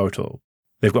capacity in total.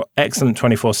 They've got excellent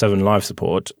 24/7 live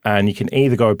support, and you can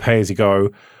either go pay-as-you-go,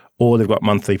 or they've got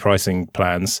monthly pricing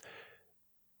plans.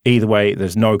 Either way,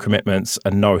 there's no commitments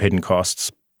and no hidden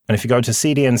costs. And if you go to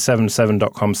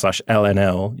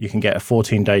cdn77.com/LNL, you can get a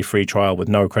 14-day free trial with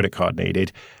no credit card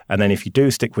needed. And then if you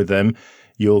do stick with them,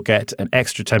 you'll get an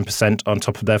extra 10% on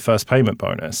top of their first payment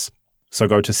bonus. So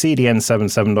go to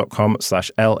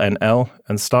cdn77.com/LNL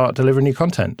and start delivering your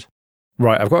content.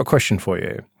 Right, I've got a question for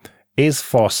you. Is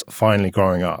FOSS finally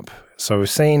growing up? So we've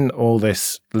seen all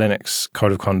this Linux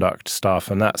code of conduct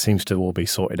stuff, and that seems to all be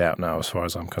sorted out now as far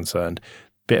as I'm concerned.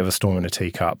 Bit of a storm in a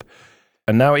teacup.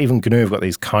 And now even GNU have got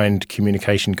these kind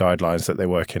communication guidelines that they're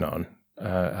working on.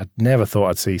 I never thought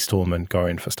I'd see Stallman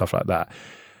going for stuff like that.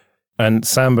 And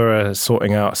Samba are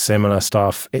sorting out similar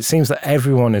stuff. It seems that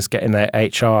everyone is getting their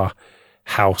HR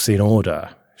house in order,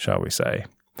 shall we say.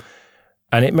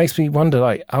 And it makes me wonder,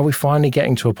 like, are we finally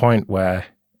getting to a point where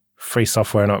free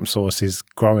software and open source is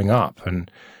growing up? And,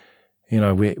 you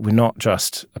know, we're not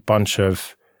just a bunch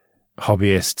of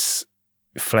hobbyists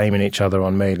flaming each other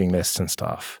on mailing lists and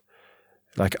stuff.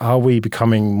 Like, are we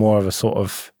becoming more of a sort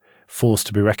of force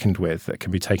to be reckoned with that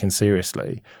can be taken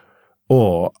seriously?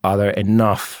 Or are there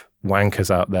enough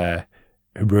wankers out there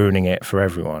ruining it for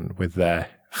everyone with their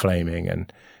flaming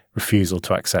and refusal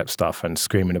to accept stuff and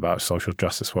screaming about social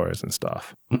justice warriors and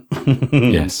stuff?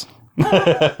 Yes.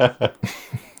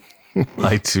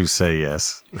 I too say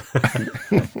yes.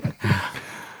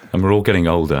 And we're all getting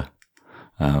older.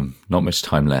 Not much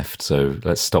time left, so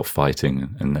let's stop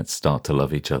fighting and let's start to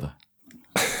love each other.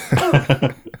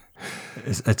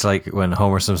 It's like when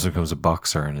Homer Simpson becomes a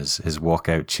boxer and his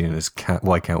walkout tune is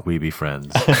 "Why Can't We Be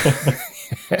Friends?"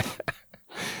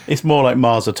 It's more like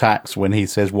Mars Attacks when he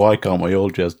says, "Why can't we all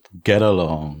just get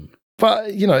along?"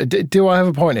 But, you know, do I have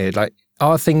a point here? Like,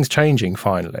 are things changing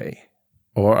finally?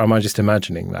 Or am I just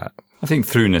imagining that? I think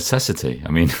through necessity.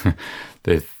 I mean,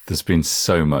 there's been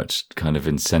so much kind of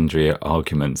incendiary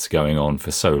arguments going on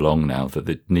for so long now that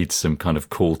it needs some kind of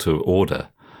call to order.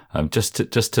 just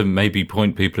to maybe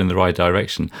point people in the right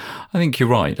direction. I think you're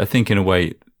right. I think in a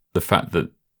way, the fact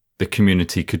that the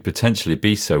community could potentially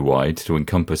be so wide to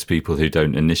encompass people who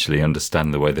don't initially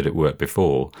understand the way that it worked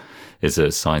before is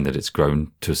a sign that it's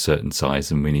grown to a certain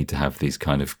size, and we need to have these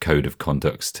kind of code of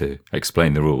conducts to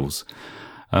explain the rules.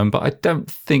 But I don't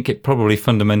think it probably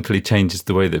fundamentally changes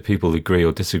the way that people agree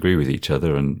or disagree with each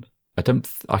other. And I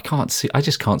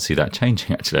just can't see that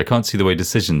changing, actually. I can't see the way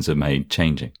decisions are made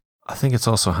changing. I think it's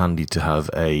also handy to have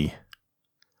a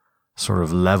sort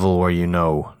of level where you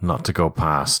know not to go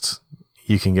past.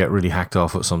 You can get really hacked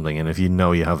off with something, and if you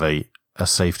know you have a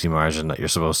safety margin that you're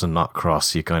supposed to not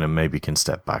cross, you kind of maybe can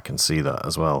step back and see that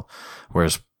as well.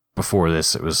 Whereas before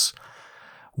this, it was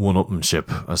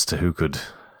one-upmanship as to who could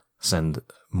send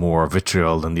more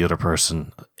vitriol than the other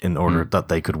person in order that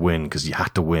they could win, because you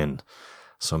had to win.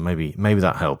 So maybe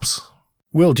that helps.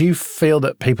 Will, do you feel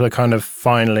that people are kind of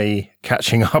finally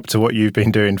catching up to what you've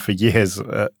been doing for years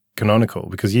at Canonical?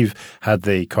 Because you've had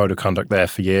the code of conduct there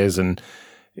for years, and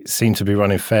it seemed to be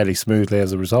running fairly smoothly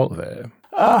as a result of it.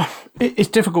 It's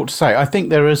difficult to say. I think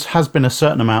there has been a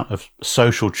certain amount of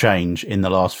social change in the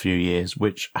last few years,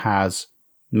 which has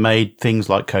made things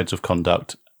like codes of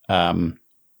conduct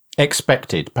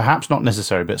expected. Perhaps not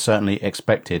necessary, but certainly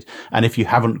expected. And if you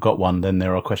haven't got one, then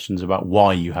there are questions about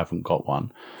why you haven't got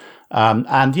one.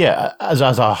 And yeah, as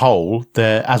a whole,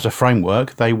 as a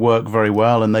framework, they work very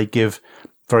well, and they give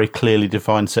very clearly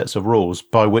defined sets of rules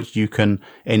by which you can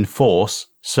enforce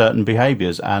certain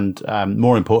behaviors and,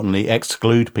 more importantly,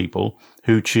 exclude people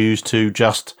who choose to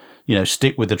just,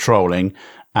 stick with the trolling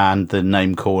and the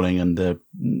name calling and the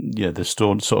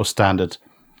sort of standard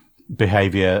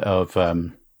behavior of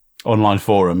online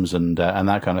forums and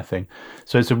that kind of thing.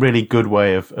 So it's a really good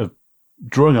way of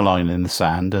drawing a line in the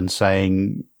sand and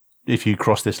saying, if you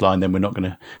cross this line, then we're not going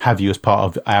to have you as part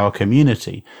of our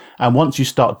community. And once you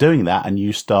start doing that and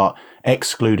you start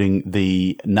excluding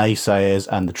the naysayers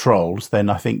and the trolls, then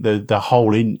I think the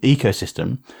whole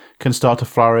ecosystem can start to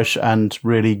flourish and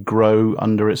really grow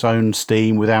under its own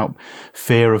steam without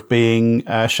fear of being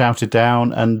shouted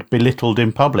down and belittled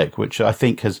in public, which I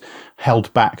think has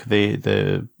held back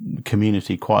the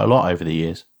community quite a lot over the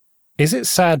years. Is it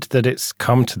sad that it's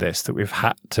come to this, that we've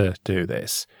had to do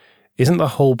this? Isn't the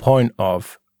whole point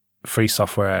of free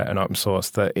software and open source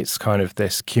that it's kind of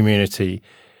this community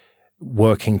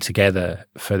working together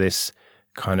for this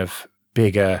kind of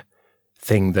bigger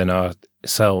thing than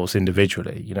ourselves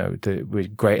individually? We're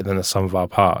greater than the sum of our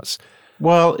parts.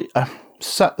 Well,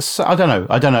 so, I don't know.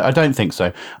 I don't think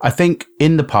so. I think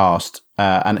in the past,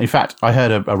 and in fact, I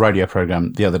heard a radio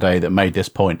program the other day that made this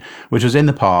point, which was in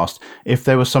the past, if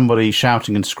there was somebody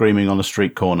shouting and screaming on the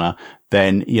street corner,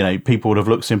 then, people would have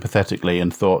looked sympathetically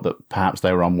and thought that perhaps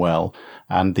they were unwell.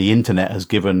 And the internet has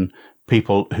given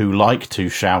people who like to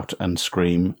shout and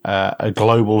scream a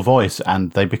global voice,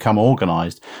 and they become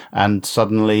organized. And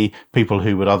suddenly people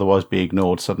who would otherwise be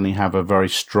ignored suddenly have a very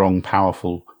strong,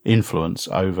 powerful influence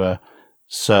over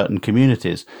certain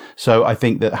communities. So I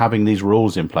think that having these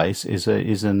rules in place is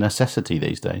a necessity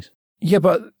these days. Yeah,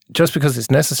 but just because it's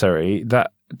necessary,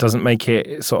 that doesn't make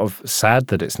it sort of sad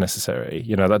that it's necessary.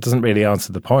 That doesn't really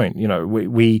answer the point.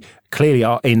 We clearly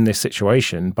are in this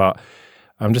situation, but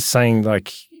I'm just saying,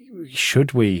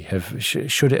 should it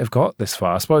have got this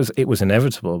far? I suppose it was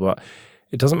inevitable, but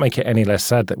it doesn't make it any less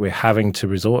sad that we're having to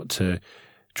resort to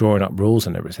drawing up rules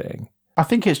and everything. I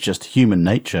think it's just human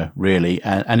nature, really.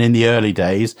 And in the early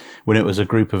days, when it was a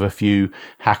group of a few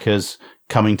hackers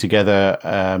coming together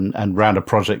and round a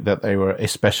project that they were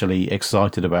especially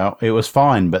excited about, it was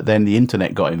fine. But then the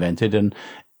internet got invented, and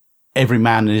every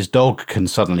man and his dog can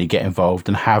suddenly get involved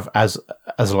and have as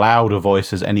loud a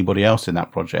voice as anybody else in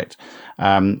that project.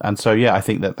 And so, yeah, I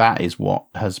think that is what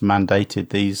has mandated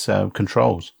these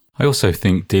controls. I also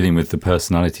think dealing with the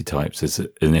personality types is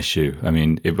an issue. I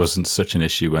mean, it wasn't such an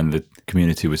issue when the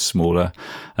community was smaller,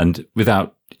 and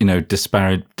without,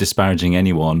 disparaging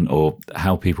anyone or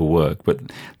how people work, but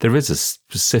there is a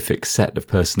specific set of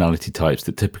personality types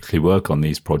that typically work on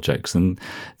these projects, and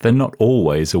they're not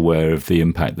always aware of the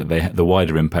impact that the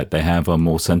wider impact they have on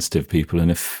more sensitive people. And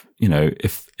if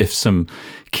some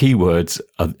keywords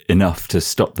are enough to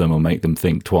stop them or make them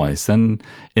think twice, then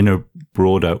in a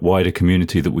broader, wider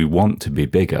community that we want to be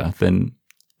bigger, then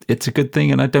it's a good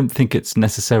thing. And I don't think it's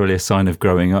necessarily a sign of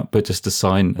growing up, but just a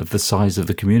sign of the size of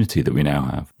the community that we now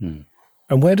have.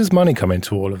 And where does money come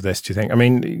into all of this, do you think? I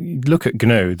mean, look at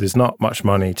GNU. There's not much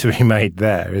money to be made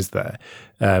there, is there?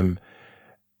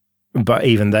 But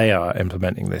even they are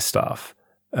implementing this stuff.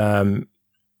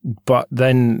 But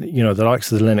then, the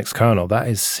likes of the Linux kernel, that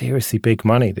is seriously big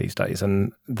money these days.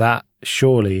 And that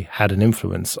surely had an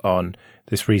influence on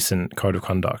this recent code of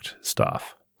conduct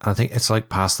stuff. I think it's like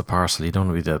pass the parcel. You don't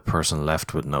want to be the person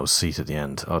left with no seat at the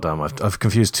end. Oh, damn. I've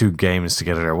confused two games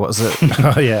together there. What is it?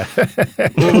 Oh, yeah.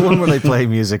 Well, the one where they play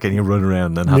music and you run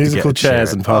around and have musical to get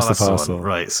chairs and pass the parcel.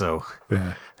 Right, so...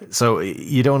 Yeah. So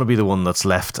you don't want to be the one that's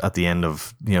left at the end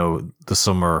of, the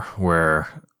summer where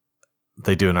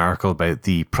they do an article about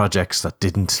the projects that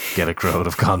didn't get a code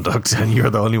of conduct and you're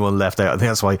the only one left out. I think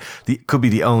that's why could be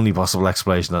the only possible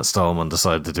explanation that Stallman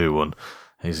decided to do one.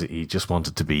 He just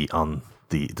wanted to be on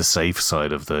the safe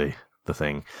side of the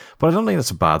thing. But I don't think that's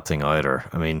a bad thing either.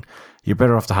 I mean, you're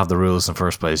better off to have the rules in the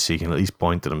first place so you can at least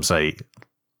point to them and say,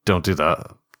 don't do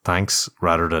that, thanks,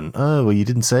 rather than, oh, well, you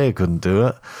didn't say I couldn't do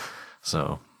it.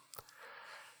 So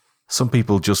some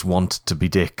people just want to be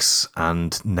dicks,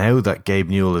 and now that Gabe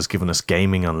Newell has given us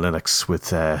gaming on Linux with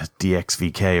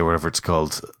DXVK or whatever it's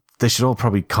called, they should all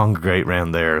probably congregate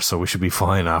around there, so we should be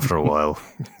fine after a while.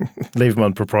 Leave them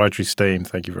on proprietary Steam,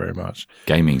 thank you very much.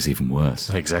 Gaming's even worse.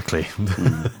 Exactly.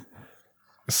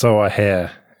 So I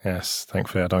hear. Yes,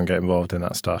 thankfully I don't get involved in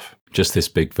that stuff. Just this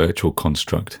big virtual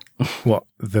construct. What?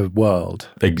 The world?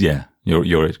 Yeah,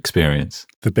 your experience.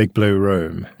 The big blue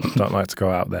room. Don't like to go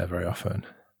out there very often.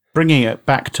 Bringing it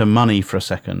back to money for a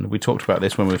second, we talked about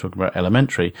this when we were talking about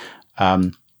Elementary.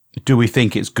 Do we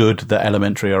think it's good that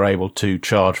Elementary are able to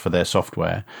charge for their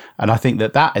software? And I think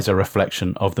that is a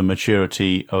reflection of the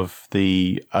maturity of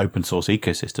the open source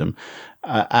ecosystem.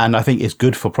 And I think it's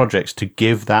good for projects to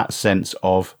give that sense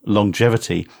of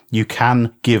longevity. You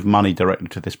can give money directly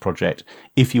to this project.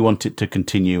 If you want it to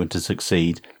continue and to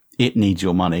succeed, it needs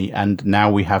your money. And now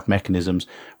we have mechanisms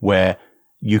where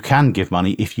you can give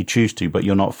money if you choose to, but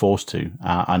you're not forced to.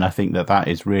 And I think that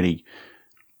is really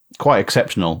quite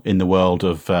exceptional in the world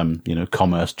of,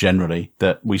 commerce generally,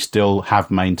 that we still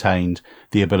have maintained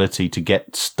the ability to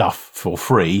get stuff for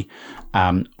free.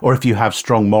 Or if you have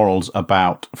strong morals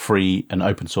about free and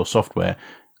open source software,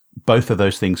 both of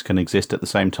those things can exist at the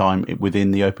same time within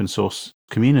the open source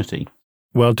community.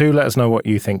 Well, do let us know what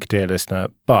you think, dear listener.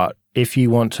 But if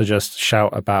you want to just shout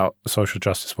about social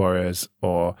justice warriors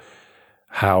or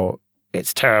how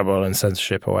it's terrible and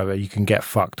censorship or whatever, you can get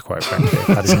fucked, quite frankly.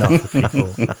 I've had enough of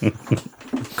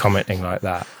people commenting like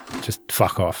that. Just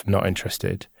fuck off, not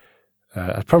interested.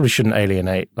 I probably shouldn't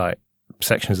alienate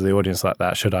sections of the audience like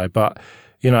that, should I? But,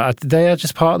 they are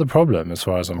just part of the problem as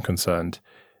far as I'm concerned.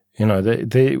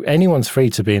 Anyone's free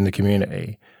to be in the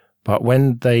community, but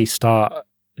when they start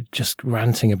just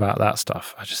ranting about that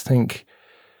stuff, I just think,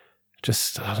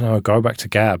 I don't know, go back to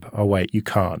Gab. Oh, wait, you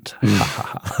can't.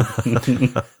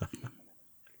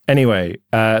 Anyway,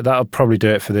 that'll probably do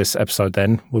it for this episode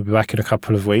then. We'll be back in a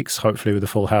couple of weeks, hopefully with a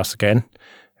full house again.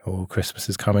 Oh, Christmas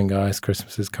is coming, guys.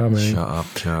 Christmas is coming. Shut up,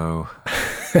 Joe.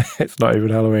 It's not even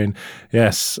Halloween.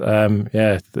 Yes.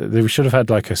 We should have had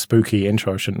a spooky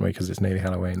intro, shouldn't we? Because it's nearly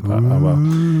Halloween. But, oh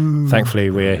well. Thankfully,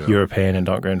 we're European and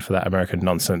don't go in for that American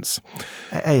nonsense.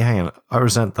 Hey, hang on. I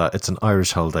resent that. It's an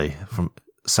Irish holiday from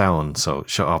Samhain, so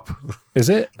shut up. Is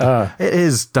it? It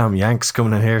is. Damn Yanks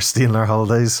coming in here stealing our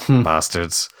holidays.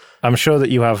 Bastards. I'm sure that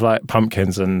you have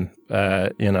pumpkins and,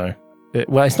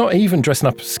 it's not even dressing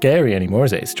up scary anymore,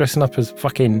 is it? It's dressing up as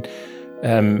fucking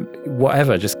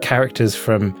whatever, just characters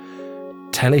from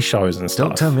telly shows and stuff.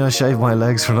 Don't tell me I shaved my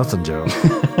legs for nothing, Joe.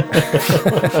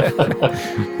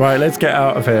 Right, let's get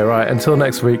out of here. Right, until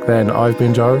next week then, I've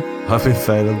been Joe. I've been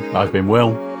Phelan. I've been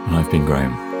Will. And I've been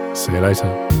Graham. See you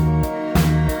later.